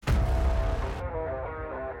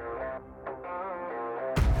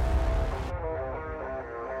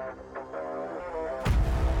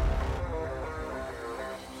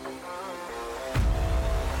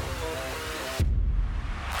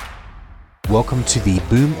Welcome to the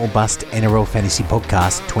Boom or Bust NRL Fantasy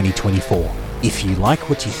Podcast 2024. If you like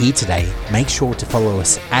what you hear today, make sure to follow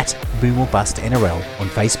us at Boom or Bust NRL on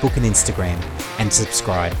Facebook and Instagram and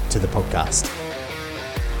subscribe to the podcast.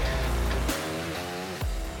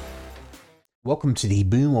 Welcome to the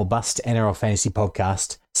Boom or Bust NRL Fantasy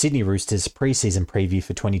Podcast, Sydney Roosters Preseason Preview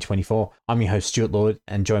for 2024. I'm your host, Stuart Lord,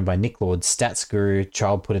 and joined by Nick Lord, Stats Guru,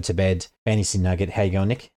 Child Put It to Bed, Fantasy Nugget. How you going,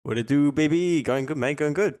 Nick? What it do, baby? Going good, mate.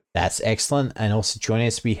 Going good. That's excellent. And also joining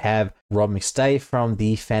us, we have Rob McStay from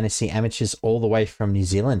the Fantasy Amateurs all the way from New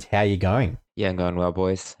Zealand. How are you going? Yeah, I'm going well,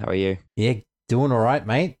 boys. How are you? Yeah, doing all right,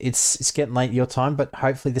 mate. It's getting late your time, but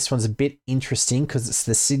hopefully this one's a bit interesting because it's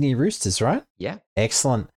the Sydney Roosters, right? Yeah.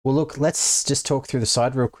 Excellent. Well, look, let's just talk through the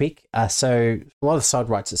side real quick. So a lot of the side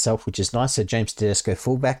writes itself, which is nice. So James Tedesco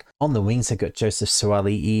fullback. On the wings, I've got Joseph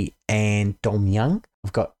Suaalii and Dom Young.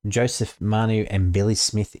 I've got Joseph Manu and Billy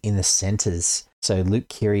Smith in the centres. So Luke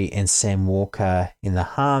Keary and Sam Walker in the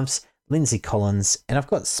halves. Lindsay Collins. And I've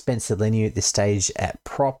got Spencer Leniu at this stage at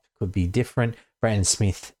prop. Could be different. Brandon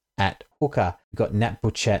Smith at hooker. We've got Nat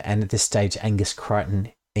Butcher and at this stage Angus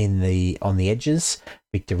Crichton on the edges.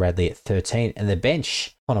 Victor Radley at 13. And the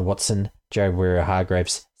bench, Connor Watson, Jared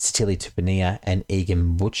Waerea-Hargreaves, Satili Tupouniua and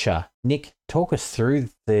Egan Butcher. Nick, talk us through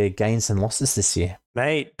the gains and losses this year.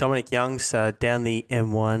 Mate, Dominic Young's down the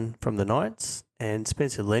M1 from the Knights and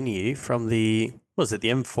Spencer Leniu from the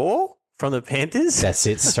M4 from the Panthers? That's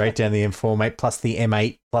it, straight down the M4, mate, plus the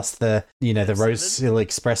M8, plus the Rose Hill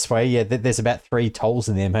Expressway. Yeah, there's about 3 tolls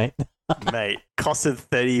in there, mate. Mate, costed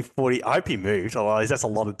 30, 40. I hope he moved, otherwise that's a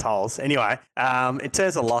lot of tolls. Anyway, in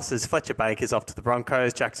terms of losses, Fletcher Baker's off to the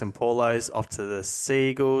Broncos, Jackson Paulo's off to the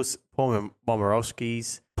Seagulls, Paul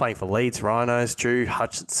Momorowski's playing for Leeds Rhinos, Drew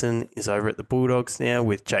Hutchinson is over at the Bulldogs now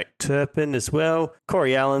with Jake Turpin as well.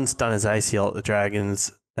 Corey Allen's done his ACL at the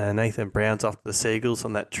Dragons. Nathan Brown's off to the Seagulls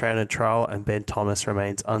on that trainer trial, and Ben Thomas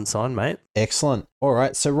remains unsigned, mate. Excellent. All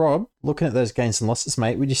right, so Rob, looking at those gains and losses,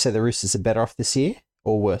 mate, would you say the Roosters are better off this year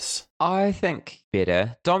or worse? I think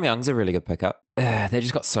better. Dom Young's a really good pickup. They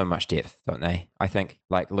just got so much depth, don't they? I think,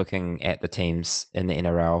 like, looking at the teams in the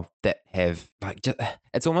NRL that have, like,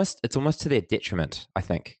 it's almost to their detriment, I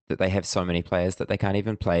think, that they have so many players that they can't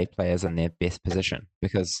even play players in their best position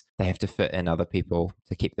because they have to fit in other people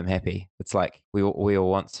to keep them happy. It's like we all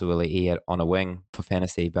want Suaalii on a wing for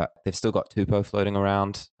fantasy, but they've still got Tupou floating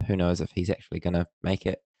around. Who knows if he's actually going to make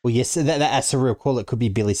it? Well, yes, that's a real call. It could be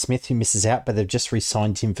Billy Smith who misses out, but they've just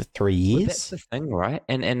re-signed him for 3 years. Well, that's the thing, right?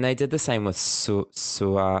 And they did the same with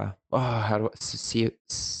Satili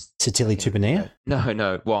Tupouniua?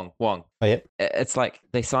 No, Wong. Oh, yep. It's like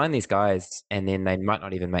they sign these guys and then they might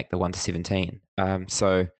not even make the 1-17.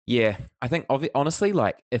 So, yeah, I think, honestly,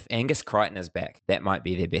 like, if Angus Crichton is back, that might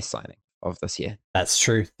be their best signing of this year. That's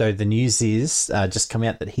true. Though the news is just come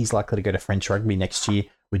out that he's likely to go to French rugby next year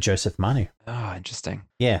with Joseph Manu. Oh, interesting.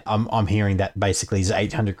 Yeah, I'm hearing that basically his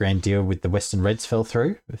 $800,000 deal with the Western Reds fell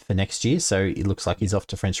through for next year, so it looks like he's off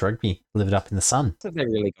to French rugby, live it up in the sun. So they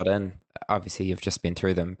really got in. Obviously, you've just been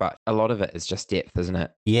through them, but a lot of it is just depth, isn't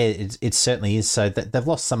it? Yeah, it certainly is. So they've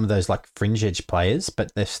lost some of those like fringe edge players,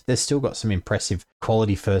 but they've still got some impressive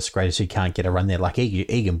quality first graders who can't get a run there. Like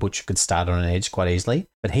Egan Butcher could start on an edge quite easily,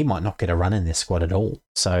 but he might not get a run in their squad at all.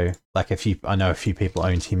 So like I know a few people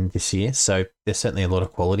owned him this year, so there's certainly a lot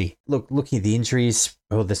of quality. Looking at the injuries,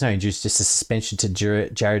 well, there's no injuries, just a suspension to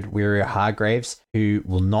Jared Waerea-Hargreaves, who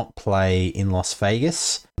will not play in Las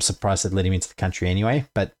Vegas. I'm surprised they'd let him into the country anyway,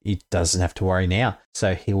 but he doesn't have to worry now.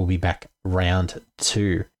 So he will be back round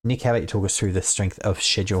 2. Nick, how about you talk us through the strength of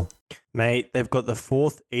schedule? Mate, they've got the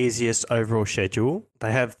 4th easiest overall schedule.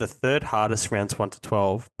 They have the 3rd hardest rounds 1 to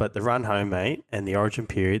 12, but the run home, mate, and the origin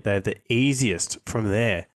period, they have the easiest from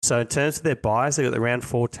there. So in terms of their buys, they've got the round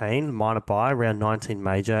 14 minor buy, round 19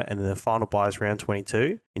 major, and then the final buy is round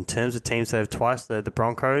 22. In terms of teams they have twice, they're the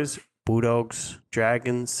Broncos, Bulldogs,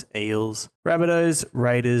 Dragons, Eels, Rabbitohs,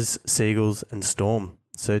 Raiders, Seagulls, and Storm.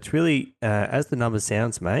 So it's really, as the number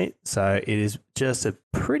sounds, mate, so it is just a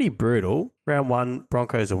pretty brutal round 1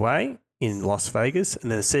 Broncos away in Las Vegas,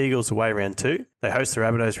 and then the Seagulls away round 2. They host the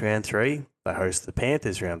Rabbitohs round 3. They host the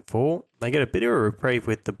Panthers round 4. They get a bit of a reprieve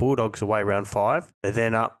with the Bulldogs away round 5. They're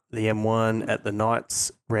then up the M1 at the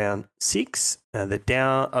Knights round 6. They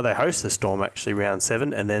host the Storm actually round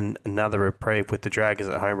 7, and then another reprieve with the Dragons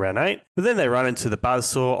at home round 8. But then they run into the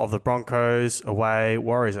buzzsaw of the Broncos away,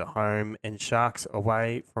 Warriors at home, and Sharks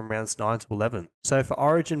away from rounds 9 to 11. So for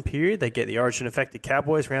Origin period, they get the Origin affected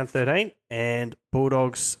Cowboys round 13 and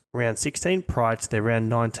Bulldogs round 16 prior to their round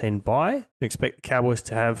 19 bye. We expect the Cowboys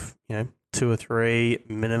to have, 2 or 3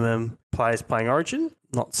 minimum players playing Origin.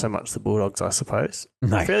 not so much the Bulldogs, I suppose.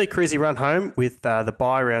 No. Fairly crazy run home with the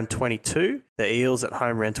bye round 22, the Eels at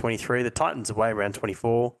home round 23, the Titans away round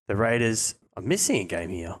 24, the Raiders. I'm missing a game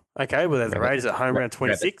here. Okay, well, there's the Raiders at home round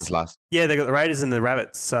 26. Yeah, they got the Raiders and the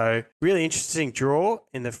Rabbits. So really interesting draw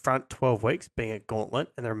in the front 12 weeks being a gauntlet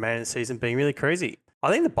and the remaining season being really crazy.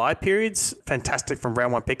 I think the bye period's fantastic from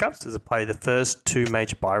round one pickups as I play the first two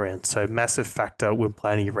major bye rounds. So massive factor when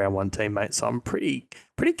planning your round one team, mate. So I'm pretty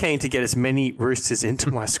keen to get as many Roosters into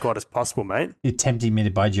my squad as possible, mate. You're tempting me to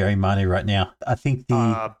buy Joey Manu right now. I think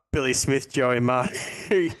the Billy Smith, Joey Manu,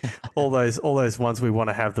 all those ones we want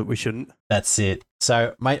to have that we shouldn't. That's it.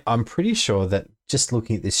 So, mate, I'm pretty sure that just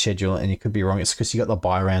looking at this schedule, and you could be wrong, it's because you got the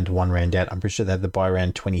bye round 1 round out. I'm pretty sure they have the bye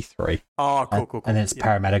round 23. Oh, cool. And then it's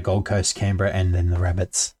Parramatta, Gold Coast, Canberra, and then the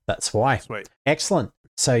Rabbits. That's why. Sweet. Excellent.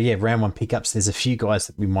 So, yeah, round 1 pickups. There's a few guys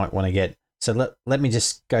that we might want to get. So let me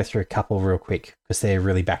just go through a couple real quick because they're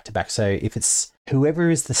really back-to-back. So if it's whoever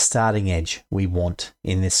is the starting edge we want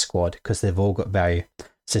in this squad because they've all got value.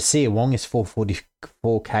 So Sia Wong is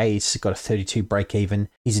 444k. He's got a 32 break even.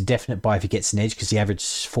 He's a definite buy if he gets an edge because he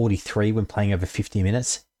averages 43 when playing over 50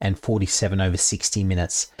 minutes and 47 over 60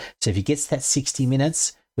 minutes. So if he gets that 60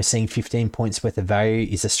 minutes, we're seeing 15 points worth of value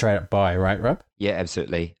is a straight up buy, right, Rob? Yeah,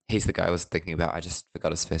 absolutely. He's the guy I was thinking about. I just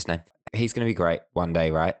forgot his first name. He's going to be great one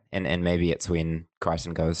day, right? And maybe it's when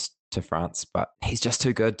Crichton goes to France, but he's just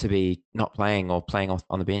too good to be not playing or playing off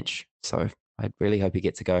on the bench. So I really hope he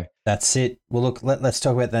gets a go. That's it. Well, look, let's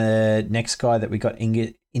talk about the next guy that we got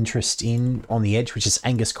interest in on the edge, which is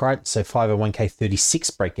Angus Crichton. So 501k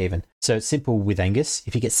 36 break even. So it's simple with Angus.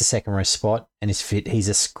 If he gets the second row spot and is fit, he's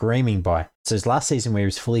a screaming buy. So his last season where he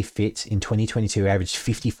was fully fit in 2022 averaged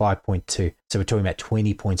 55.2. So we're talking about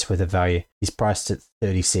 20 points worth of value. He's priced at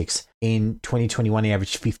 36. In 2021, he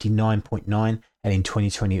averaged 59.9. And in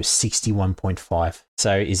 2020, it was 61.5.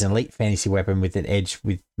 So he's an elite fantasy weapon with an edge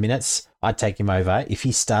with minutes. I'd take him over. If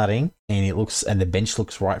he's starting and the bench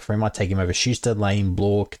looks right for him, I'd take him over Schuster, Lane,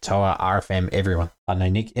 Bloor, Katoa, RFM, everyone. I don't know,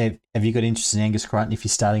 Nick, have you got interest in Angus Crichton if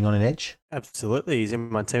he's starting on an edge? Absolutely. He's in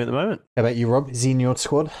my team at the moment. How about you, Rob? Is he in your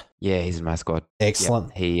squad? Yeah, he's in my squad.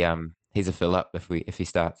 Excellent. Yep. He's a fill up if he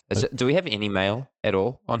starts. Do we have any mail at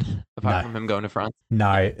all on apart from him going to France?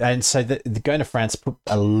 No, and so the going to France put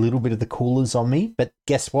a little bit of the coolers on me. But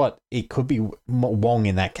guess what? It could be Wong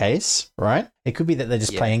in that case, right? It could be that they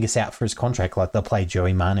just play Angus out for his contract, like they'll play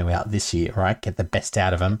Joey Manu out this year, right? Get the best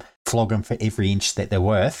out of him, flog them for every inch that they're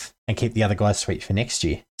worth, and keep the other guys sweet for next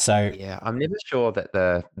year. So yeah, I'm never sure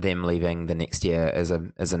that them leaving the next year is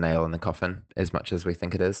a nail in the coffin as much as we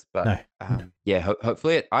think it is. But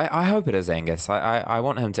hopefully I hope it is Angus. I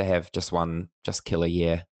want him to have just one killer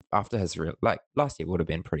year. After his last year would have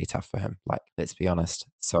been pretty tough for him. Let's be honest.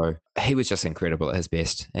 So he was just incredible at his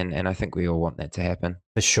best, and I think we all want that to happen.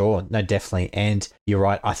 For sure. No, definitely. And you're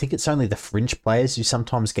right. I think it's only the fringe players who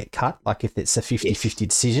sometimes get cut. Like if it's a 50-50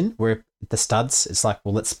 decision, where the studs, it's like,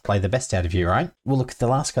 well, let's play the best out of you, right? Well, look, the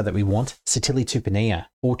last guy that we want, Satili Tupouniua,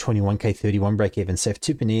 421k 31 break even. So if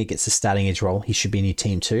Tupouniua gets the starting edge role, he should be in your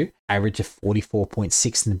team too. Average of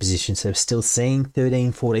 44.6 in the position. So still seeing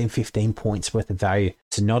 13, 14, 15 points worth of value.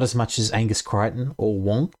 So not as much as Angus Crichton or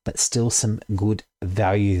Wong, but still some good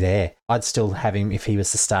value there. I'd still have him if he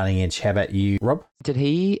was the starting edge. How about you, Rob? Did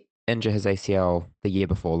he injure his ACL the year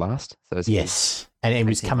before last? So yes. And he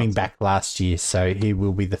was coming back last year, so he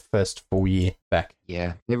will be the first full year back.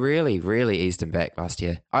 Yeah, they really, really eased him back last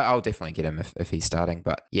year. I'll definitely get him if he's starting.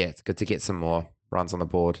 But yeah, it's good to get some more runs on the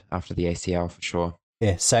board after the ACL for sure.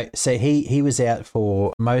 Yeah, so he was out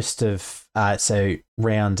for most of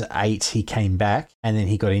round 8. He came back and then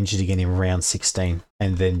he got injured again in round 16,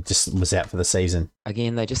 and then just was out for the season.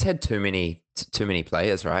 Again, they just had too many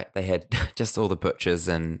players, right? They had just all the butchers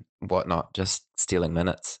and whatnot just stealing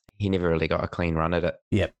minutes. He never really got a clean run at it.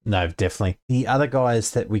 Yep, no, definitely. The other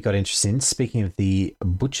guys that we got interested in, speaking of the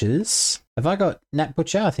butchers, have I got Nat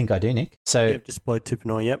Butcher? I think I do, Nick. So yep, just below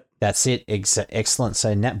Tupouniua, yep. That's it. Excellent.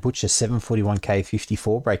 So Nat Butcher, 741k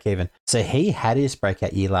 54 break even. So he had his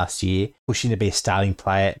breakout year last year, pushing to be a starting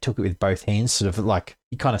player, took it with both hands, sort of like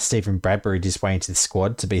you kind of Stephen Bradbury his way into the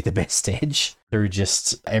squad to be the best edge through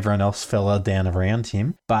just everyone else fell down around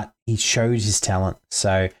him. But he showed his talent.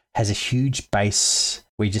 So has a huge base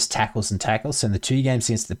where he just tackles and tackles. So in the 2 games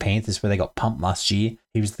against the Panthers where they got pumped last year,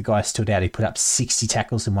 he was the guy who stood out. He put up 60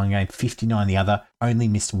 tackles in one game, 59 the other, only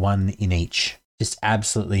missed 1 in each. Just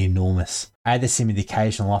absolutely enormous. Add this in with the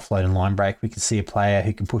occasional offload and line break. We can see a player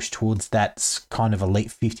who can push towards that kind of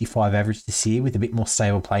elite 55 average this year with a bit more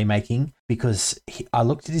stable playmaking, because I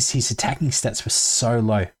looked at his attacking stats were so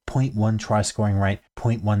low. 0.1 try scoring rate,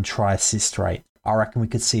 0.1 try assist rate. I reckon we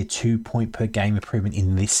could see a 2-point per game improvement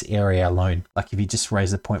in this area alone. Like if you just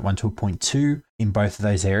raise the 0.1 to a 0.2 in both of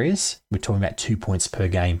those areas, we're talking about 2 points per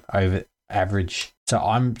game over average. So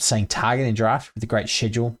I'm saying target and draft with the great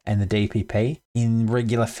schedule and the DPP. In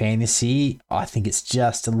regular fantasy, I think it's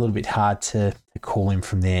just a little bit hard to call him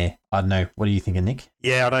from there. I don't know. What are you thinking, Nick?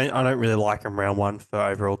 Yeah, I don't really like him round one for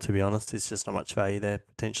overall, to be honest. It's just not much value there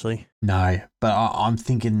potentially. No, but I'm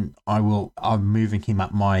thinking I'm moving him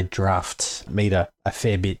up my draft meter a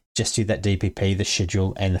fair bit just due to that DPP, the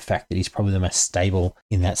schedule, and the fact that he's probably the most stable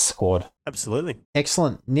in that squad. Absolutely.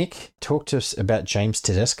 Excellent. Nick, talk to us about James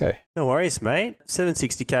Tedesco. No worries, mate.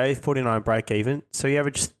 760k, 49 break even. So he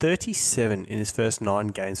averaged 37 in his first 9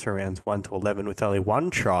 games for rounds 1 to 11 with only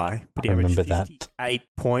 1 try. But he averaged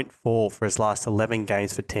 58.4 for his last 11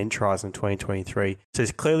 games for 10 tries in 2023. So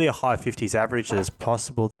it's clearly a high 50s average as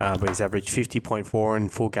possible, but he's averaged 50.4 in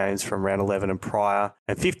full games from round 11 and prior,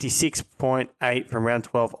 and 56.8 from round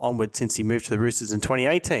 12 onward since he moved to the Roosters in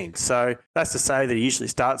 2018. So that's to say that he usually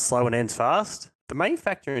starts slow and ends fast. The main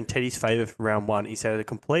factor in Teddy's favour for round one is that a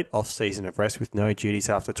complete off-season of rest with no duties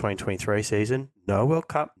after the 2023 season, no World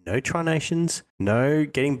Cup, no Tri-Nations, no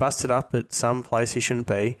getting busted up at some place he shouldn't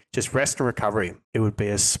be, just rest and recovery. It would be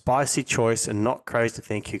a spicy choice and not crazy to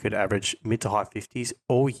think he could average mid to high 50s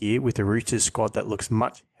all year with a Roosters squad that looks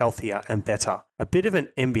much healthier and better. A bit of an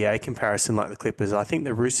NBA comparison like the Clippers. I think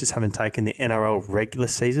the Roosters haven't taken the NRL regular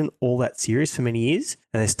season all that serious for many years,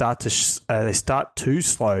 and they start too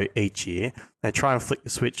slow each year. They try and flick the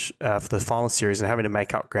switch for the final series and having to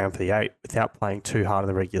make up ground for the 8 without playing too hard in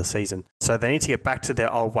the regular season. So they need to get back to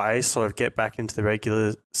their old ways, sort of get back into the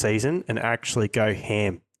regular season and actually go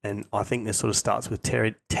ham. And I think this sort of starts with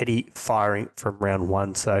Teddy firing from round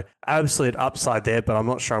one. So absolute upside there, but I'm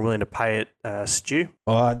not sure I'm willing to pay it, Stu.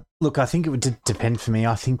 Look, I think it would depend for me.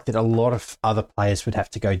 I think that a lot of other players would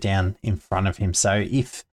have to go down in front of him. So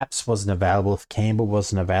if Apps wasn't available, if Campbell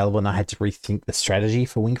wasn't available, and I had to rethink the strategy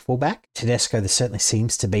for wing fullback, Tedesco, there certainly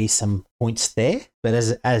seems to be some points there. But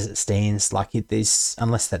as it stands,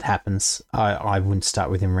 unless that happens, I wouldn't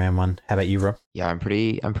start with him round one. How about you, Rob? Yeah, I'm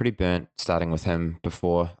pretty burnt starting with him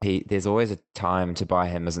before. There's always a time to buy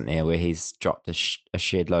him, isn't there, where he's dropped a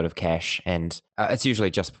shed load of cash, and it's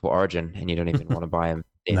usually just before Origin, and you don't even want to buy him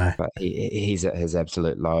then. No. But he's at his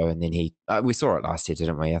absolute low, and then we saw it last year,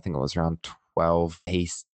 didn't we? I think it was round 12. He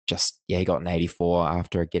got an 84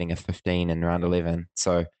 after getting a 15 in round 11.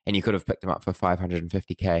 So, and you could have picked him up for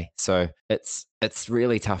 550k. So it's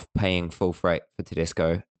really tough paying full freight for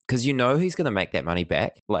Tedesco because you know he's going to make that money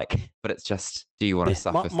back. But it's just, do you want to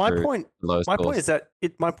suffer through low scores?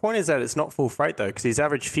 My point is that it's not full freight though, because he's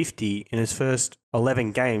averaged 50 in his first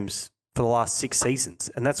 11 games for the last 6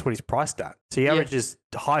 seasons, and that's what he's priced at. So he averages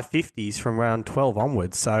high 50s from round 12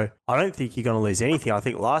 onwards. So I don't think you're going to lose anything. I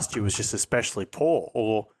think last year was just especially poor,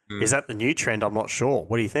 or is that the new trend? I'm not sure.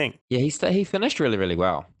 What do you think? Yeah, he finished really, really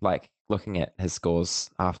well. Looking at his scores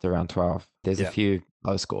after round 12, there's a few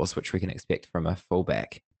low scores which we can expect from a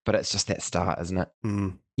fullback, but it's just that start, isn't it?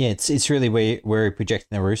 Mm. Yeah, it's really where we're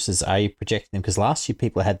projecting the Roosters. Are you projecting them? Because last year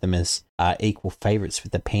people had them as equal favourites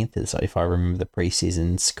with the Panthers, if I remember the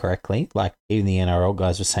pre-seasons correctly. Even the NRL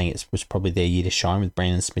guys were saying it was probably their year to shine with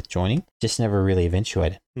Brandon Smith joining. Just never really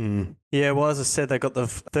eventuated. Mm. Yeah, well, as I said, they got the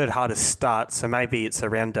third hardest start, so maybe it's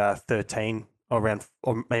around 13 or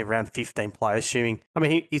maybe around 15 play, assuming. I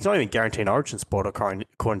mean, he's not even guaranteed an Origin spot according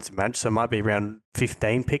to Madge, so it might be around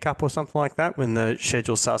 15 pickup or something like that when the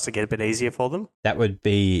schedule starts to get a bit easier for them. That would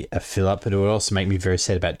be a fill-up, but it would also make me very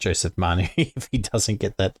sad about Joseph Manu if he doesn't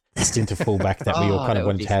get that stint of fullback that we all kind of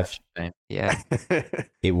wanted to have. Yeah.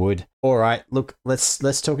 It would. All right, look, let's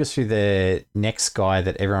talk us through the next guy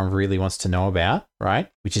that everyone really wants to know about, right?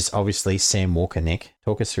 Which is obviously Sam Walker, Nick.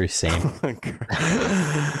 Talk us through Sam.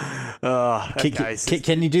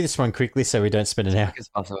 Can you do this one quickly so we don't spend an hour?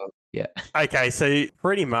 Yeah. Okay, so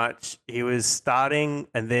pretty much he was starting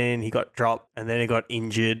and then he got dropped and then he got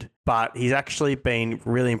injured, but he's actually been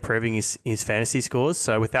really improving his fantasy scores.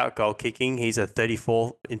 So without goal kicking, he's a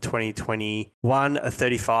 34 in 2021, a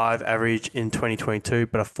 35 average in 2022,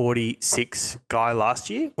 but a 46 guy last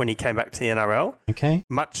year when he came back to the NRL. Okay.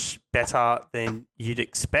 Much better than you'd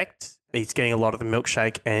expect. He's getting a lot of the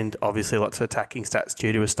milkshake and obviously lots of attacking stats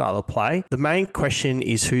due to his style of play. The main question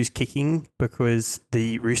is who's kicking, because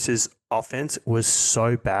the Roosters offense was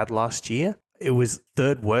so bad last year. it was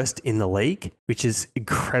third worst in the league, which is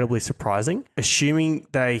incredibly surprising. Assuming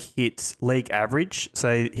they hit league average, so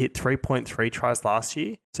they hit 3.3 tries last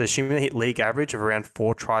year. So assuming they hit league average of around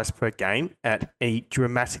 4 tries per game, he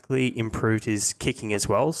dramatically improved his kicking as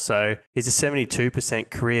well. So he's a 72%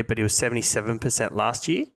 career, but he was 77% last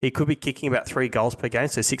year. He could be kicking about 3 goals per game,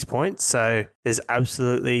 so 6 points. So there's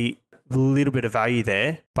absolutely a little bit of value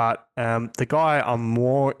there. But the guy I'm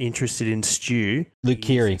more interested in, Stu, Luke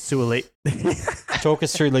Keary. Suaalii. Talk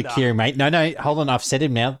us through Luke Keary, mate. No, hold on. I've said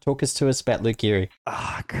him now. Talk us to us about Luke Keary.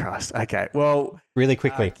 Oh, Christ. Okay. Well, really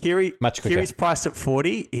quickly. Much quicker. Keary's priced at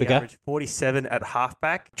 40. He quicker. Averaged 47 at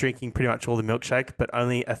halfback, drinking pretty much all the milkshake, but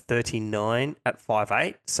only a 39 at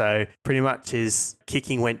 5'8". So pretty much his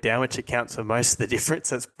kicking went down, which accounts for most of the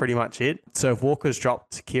difference. That's pretty much it. So if Walker's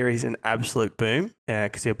dropped, Keary's an absolute boom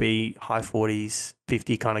because he'll be high 40s,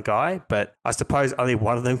 50 kind of guy. But I suppose only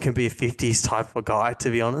one of them can be a 50s type of guy, to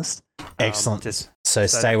be honest. Excellent. So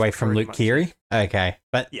stay away from Luke Keary. Okay.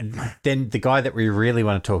 But then the guy that we really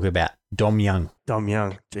want to talk about, Dom Young. Dom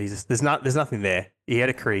Young. Jesus. There's nothing there. He had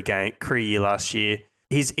a career year last year.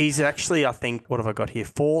 He's actually, I think, what have I got here?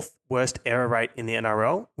 4th worst error rate in the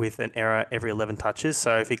NRL with an error every 11 touches.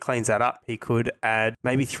 So if he cleans that up, he could add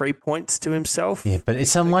maybe 3 points to himself. Yeah, but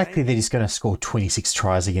it's unlikely that he's going to score 26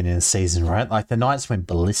 tries again in a season, right? Like the Knights went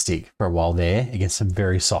ballistic for a while there against some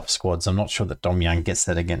very soft squads. I'm not sure that Dom Young gets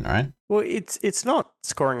that again, right? Well, it's not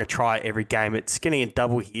scoring a try every game. It's getting a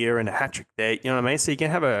double here and a hat-trick there. You know what I mean? So you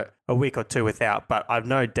can have a week or two without, but I've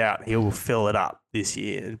no doubt he will fill it up this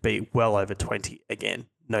year and be well over 20 again.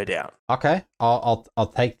 No doubt. Okay,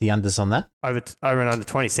 I'll take the unders on that. Over and under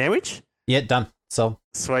 20 sandwich? Yeah, done. So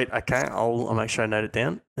sweet. Okay, I'll make sure I note it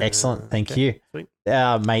down. Excellent. Thank you. Sweet.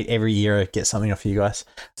 Mate, every year I get something off you guys.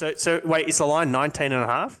 So wait, is the line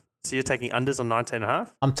 19.5? So you're taking unders on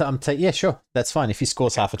 19.5? Yeah, sure. That's fine. If he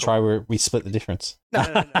scores half a try, we split the difference. No.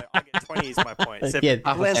 I get 20 is my point. So yeah,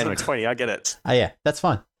 lands on 20. I get it. Oh, yeah. That's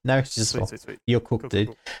fine. No, it's just sweet. You're cooked, dude.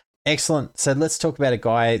 Cool. Excellent. So let's talk about a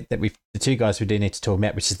guy that the two guys we do need to talk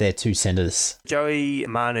about, which is their 2 centres. Joey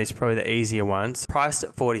Manu is probably the easier ones. Priced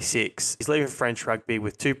at 46. He's leaving French rugby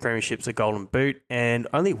with 2 premierships, a golden boot, and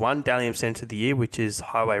only 1 Dalian Centre of the year, which is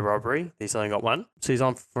highway robbery. He's only got 1. So he's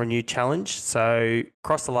on for a new challenge. So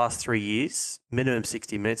across the last 3 years, minimum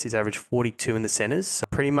 60 minutes, he's averaged 42 in the centres. So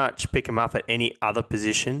pretty much pick him up at any other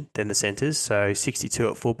position than the centres. So 62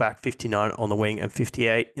 at fullback, 59 on the wing, and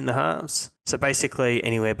 58 in the halves. So basically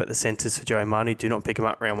anywhere but the centres for Joey Manu, do not pick him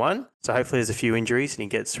up round 1. So hopefully there's a few injuries and he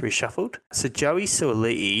gets reshuffled. So Joey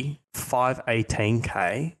Suaalii,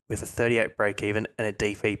 518k with a 38 break even and a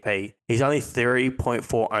DPP. He's only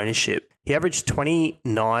 3.4 ownership. He averaged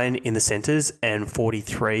 29 in the centres and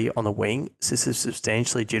 43 on the wing. So this is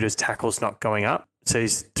substantially due to his tackles not going up. So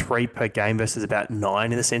he's 3 per game versus about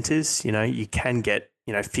 9 in the centres. You know, you can get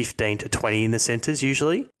 15 to 20 in the centres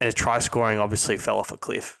usually. And his try scoring obviously fell off a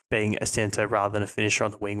cliff, being a centre rather than a finisher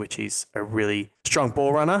on the wing, which is a really strong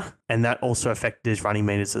ball runner. And that also affected his running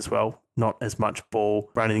meters as well. Not as much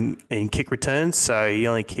ball running in kick returns. So he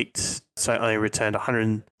only returned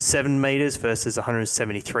 107 metres versus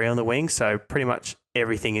 173 on the wing. So pretty much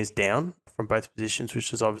everything is down from both positions,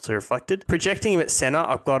 which is obviously reflected. Projecting him at centre,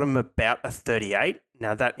 I've got him about a 38.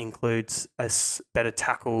 Now, that includes better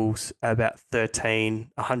tackles, about 13,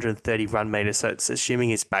 130 run meters. So it's assuming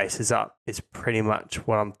his base is up is pretty much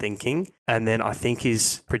what I'm thinking. And then I think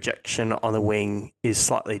his projection on the wing is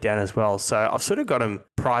slightly down as well. So I've sort of got him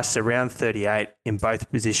priced around 38 in both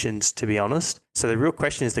positions, to be honest. So the real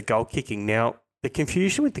question is the goal kicking. Now, the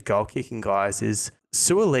confusion with the goal kicking, guys, is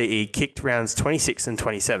Suaalii kicked rounds 26 and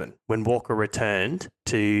 27 when Walker returned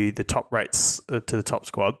to the top rates, to the top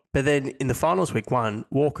squad. But then in the finals week 1,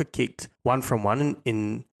 Walker kicked 1 from 1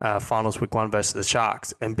 in finals week 1 versus the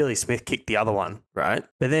Sharks, and Billy Smith kicked the other one, right?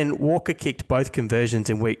 But then Walker kicked both conversions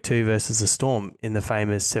in week 2 versus the Storm in the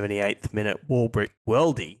famous 78th minute Warbrick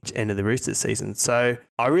Worldie end of the Roosters season. So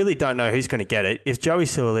I really don't know who's going to get it. If Joey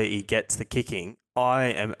Suaalii gets the kicking, I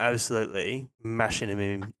am absolutely mashing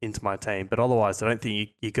him into my team. But otherwise, I don't think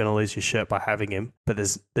you're going to lose your shirt by having him. But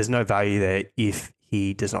there's no value there if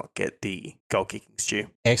he does not get the goal kicking, Stu.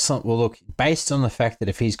 Excellent. Well, look, based on the fact that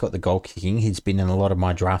if he's got the goal kicking, he's been in a lot of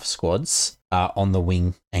my draft squads on the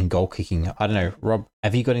wing and goal kicking. I don't know, Rob,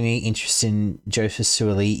 Have you got any interest in Joseph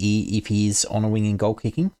Suaalii if he is on a wing in goal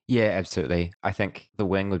kicking? Yeah, absolutely. I think the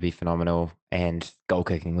wing would be phenomenal and goal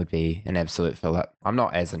kicking would be an absolute fill-up. I'm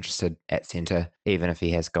not as interested at centre, even if he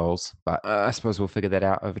has goals, but I suppose we'll figure that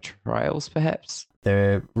out over trials, perhaps.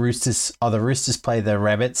 The Roosters play the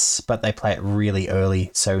Rabbits, but they play it really early,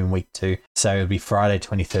 so in week 2. So it'll be Friday,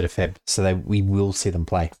 23rd of Feb. So we will see them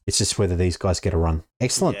play. It's just whether these guys get a run.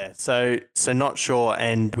 Excellent. Yeah, so not sure.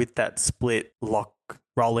 And with that split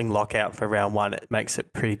rolling lockout for round 1, it makes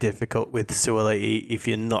it pretty difficult with Suaalii if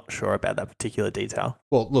you're not sure about that particular detail.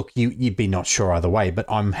 Well, look, you'd be not sure either way, but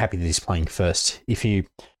I'm happy that he's playing first. If you're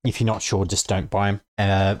not sure, just don't buy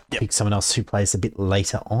him. Pick someone else who plays a bit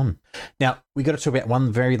later on. Now, we got to talk about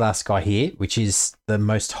one very last guy here, which is the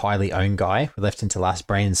most highly owned guy. We left into last,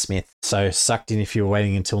 Brandon Smith. So sucked in if you were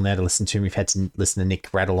waiting until now to listen to him. We've had to listen to Nick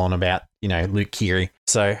rattle on about, Luke Keary.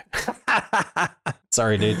 So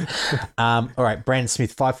sorry, dude. All right, Brandon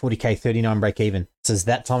Smith, 540k, 39 break even. So it's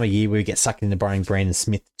that time of year where we get sucked into borrowing Brandon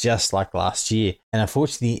Smith just like last year. And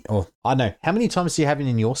unfortunately, I don't know, how many times do you have him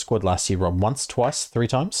in your squad last year, Rob? Once, twice, 3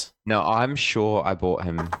 times? No, I'm sure I bought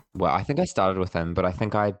him. Well, I think I started with him, but I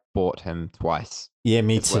think I bought him twice. Yeah,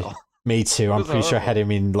 me too. Well. Me too. I'm pretty sure I had him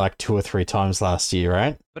in like 2 or 3 times last year,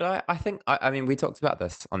 right? But I think, I mean, we talked about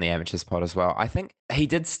this on the Amateurs pod as well. I think he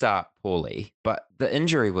did start poorly, but the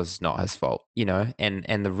injury was not his fault,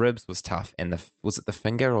 and the ribs was tough. And was it the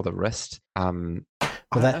finger or the wrist? I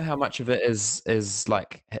don't know how much of it is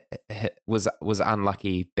like was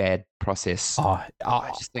unlucky, bad process.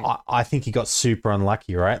 I think he got super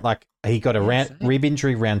unlucky, right? Like he got a rib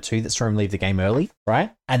injury round 2 that saw him leave the game early,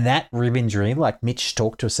 right? And that rib injury, like Mitch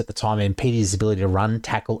talked to us at the time, impeded his ability to run,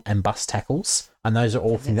 tackle, and bust tackles. And those are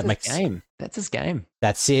all things that makes game. That's his game.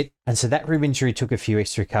 That's it. And so that rib injury took a few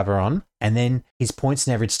weeks to recover on. And then his points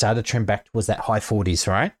and average started to trend back towards that high 40s,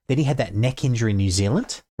 right? Then he had that neck injury in New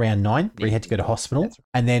Zealand, round 9, where he had to go to hospital. Right.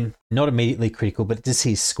 And then not immediately critical, but just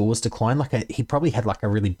his scores declined. He probably had like a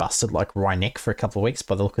really busted like right neck for a couple of weeks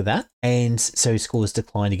by the look of that. And so his scores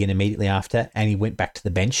declined again immediately after. And he went back to the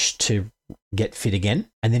bench to get fit again.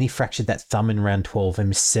 And then he fractured that thumb in round 12 and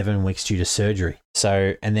missed 7 weeks due to surgery.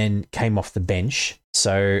 So, and then came off the bench.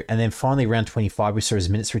 So, and then finally round 25, we saw his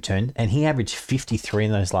minutes return and he averaged 53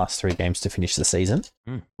 in those last 3 games to finish the season.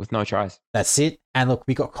 With no tries. That's it. And look,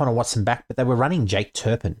 we got Connor Watson back, but they were running Jake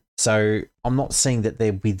Turpin. So I'm not seeing that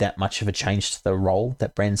there'll be that much of a change to the role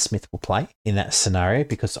that Brandon Smith will play in that scenario,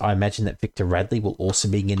 because I imagine that Victor Radley will also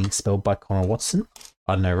be getting spelled by Connor Watson.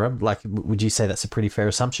 I don't know, Rob, would you say that's a pretty fair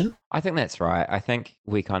assumption? I think that's right. I think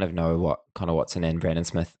we kind of know what Connor Watson and Brandon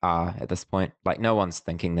Smith are at this point. Like, no one's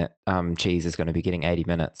thinking that Cheese is going to be getting 80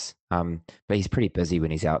 minutes, but he's pretty busy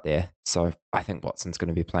when he's out there. So I think Watson's going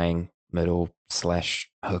to be playing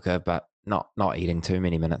middle/hooker, but not eating too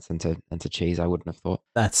many minutes into Cheese, I wouldn't have thought.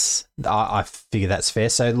 I figure that's fair.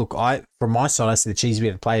 So look, from my side, I see the Cheese we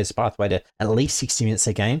have a player's pathway to at least 60 minutes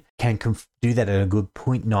a game, can do that at a good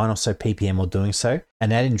 0.9 or so PPM or doing so.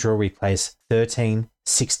 And add in draw replays 13,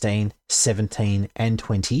 16, 17, and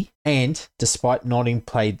 20. And despite not being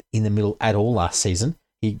played in the middle at all last season,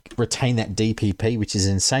 he retained that DPP, which is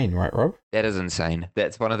insane, right, Rob? That is insane.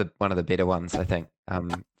 That's one of the better ones, I think,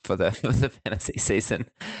 for the fantasy season.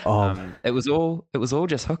 It was all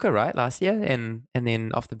just hooker, right, last year, and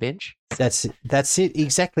then off the bench. That's it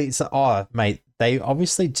exactly. It's mate, they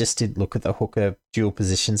obviously just didn't look at the hooker dual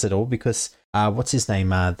positions at all, because what's his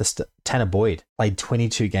name? Tanner Boyd played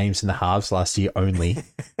 22 games in the halves last year only.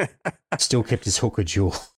 Still kept his hooker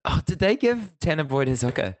dual. Oh, did they give Tanner Boyd his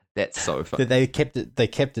hooker? That's so funny. They kept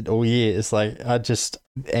it all year. It's like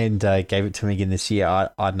gave it to him again this year. I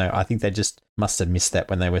don't know. I think they just must have missed that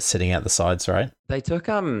when they were setting out the sides, right? They took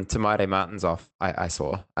Tamare Martins off. I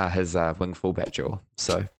saw his wing fullback dual.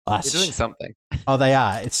 So they're doing something. Oh, they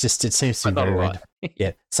are. It's just it seems to be very random.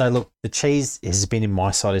 Yeah. So look, the Cheese has been in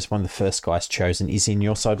my side as one of the first guys chosen. Is he in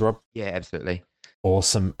your side, Rob? Yeah, absolutely.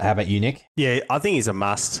 Awesome. How about you, Nick? Yeah, I think he's a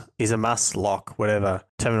must. He's a must lock, whatever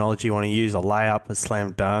terminology you want to use, a layup, a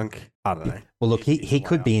slam dunk. I don't know. Well, look, he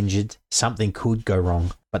could be injured. Something could go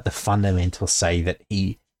wrong. But the fundamentals say that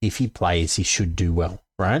if he plays, he should do well,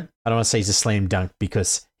 right? I don't want to say he's a slam dunk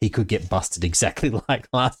because he could get busted exactly like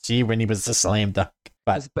last year when he was a slam dunk.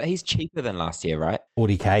 But he's cheaper than last year, right?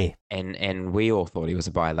 40k. And we all thought he was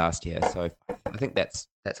a buy last year. So I think that's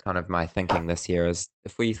kind of my thinking this year is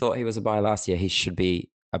if we thought he was a buy last year, he should be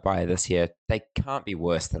a buy this year. They can't be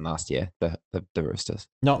worse than last year, the Roosters.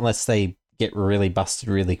 Not unless they get really busted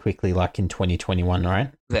really quickly like in 2021,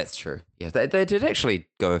 right? That's true. Yeah, they did actually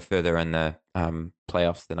go further in the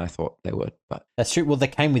playoffs than I thought they would. But That's true. Well, they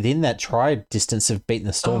came within that try distance of beating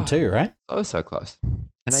the Storm too, right? so close. And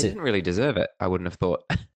That's they it. didn't really deserve it, I wouldn't have thought.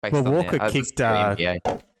 Based Well, on Walker their- kicked, this is the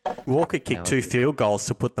NBA. Walker kicked 2 field goals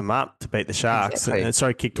to put them up to beat the Sharks. Exactly.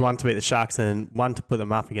 Sorry, kicked one to beat the Sharks and one to put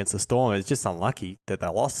them up against the Storm. It's just unlucky that they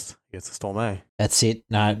lost against the Storm, eh? That's it.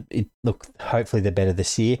 No, look, hopefully they're better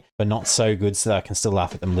this year, but not so good so that I can still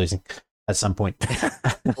laugh at them losing at some point.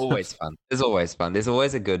 Always fun. There's always fun. There's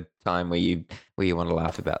always a good time where you want to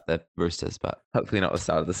laugh about the Roosters, but hopefully not the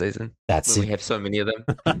start of the season. That's We it. have so many of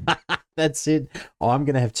them. That's it. Oh, I'm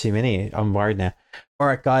going to have too many. I'm worried now. All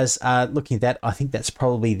right, guys. Looking at that, I think that's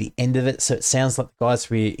probably the end of it. So it sounds like the guys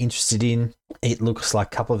we're interested in. It looks like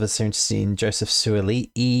a couple of us are interested in Joseph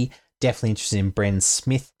Suaalii. Definitely interested in Brendan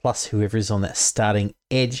Smith, plus whoever is on that starting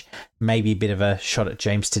edge. Maybe a bit of a shot at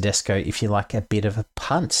James Tedesco if you like a bit of a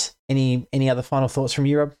punt. Any other final thoughts from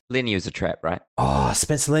you, Rob? Lenny was a trap, right? Oh,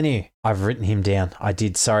 Spencer Leniu. I've written him down. I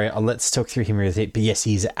did. Sorry. Let's talk through him real quick. But yes,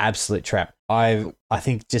 he's an absolute trap. I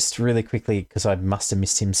think just really quickly, because I must have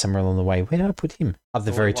missed him somewhere along the way. Where did I put him? At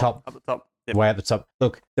the very top. Up the top. Yep. Way at the top.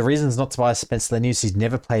 Look, the reasons not to buy Spencer Leniu is he's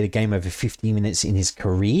never played a game over 50 minutes in his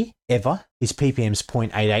career, ever. His PPM's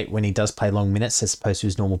 0.88 when he does play long minutes as opposed to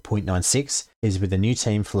his normal 0.96. He's with a new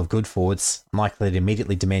team full of good forwards, unlikely to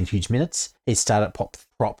immediately demand huge minutes. He started prop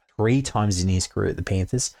 3 times in his career at the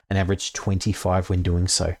Panthers and averaged 25 when doing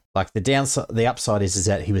so. Like the upside is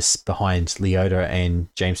that he was behind Leota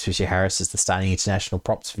and James Fisher-Harris as the starting international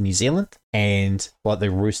props for New Zealand. And like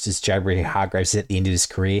the Roosters, Jabri Hargraves is at the end of his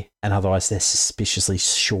career. And otherwise they're suspiciously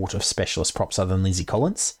short of specialist props other than Lindsay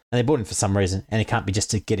Collins. And they bought him for some reason. And it can't be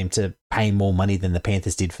just to get him to pay more money than the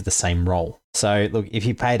Panthers did for the same role. So look, if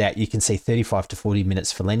you pay it out, you can see 35 to 40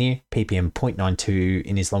 minutes for Leniu. PPM 0.92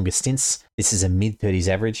 in his longest stints. This is a mid-30s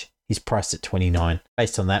average. He's priced at 29.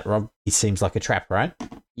 Based on that, Rob, he seems like a trap, right?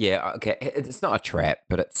 Yeah, okay. It's not a trap,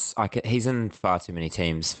 but he's in far too many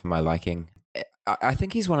teams for my liking. I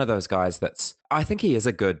think he's one of those guys I think he is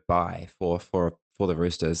a good buy for the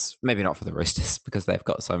Roosters. Maybe not for the Roosters because they've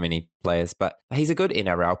got so many players, but he's a good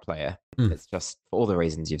NRL player. It's just for all the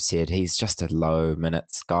reasons you've said. He's just a low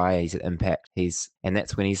minutes guy. He's an impact. And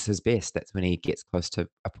that's when he's his best. That's when he gets close to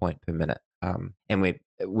a point per minute. And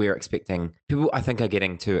we're expecting people. I think are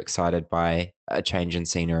getting too excited by a change in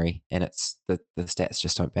scenery, and it's the stats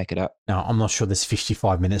just don't back it up. No, I'm not sure there's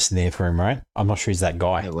 55 minutes in there for him, right? I'm not sure he's that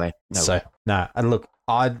guy. No way. No. And look,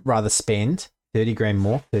 I'd rather spend 30 grand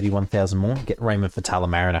more, 31,000 more, get Raymond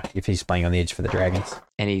Fatala-Mariner if he's playing on the edge for the Dragons.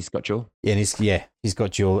 And he's got Jewel. Yeah, he's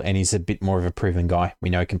got Jewel, and he's a bit more of a proven guy. We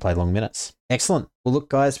know he can play long minutes. Excellent. Well, look,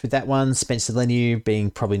 guys, with that one, Spencer Leniu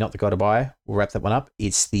being probably not the guy to buy, we'll wrap that one up.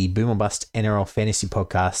 It's the Boom or Bust NRL Fantasy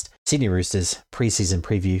Podcast, Sydney Roosters Preseason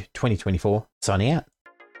Preview 2024. Signing out.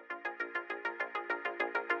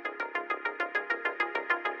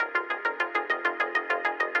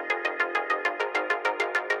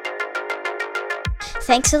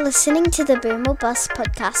 Thanks for listening to the Boom or Bust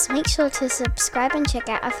podcast. Make sure to subscribe and check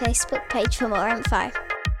out our Facebook page for more info.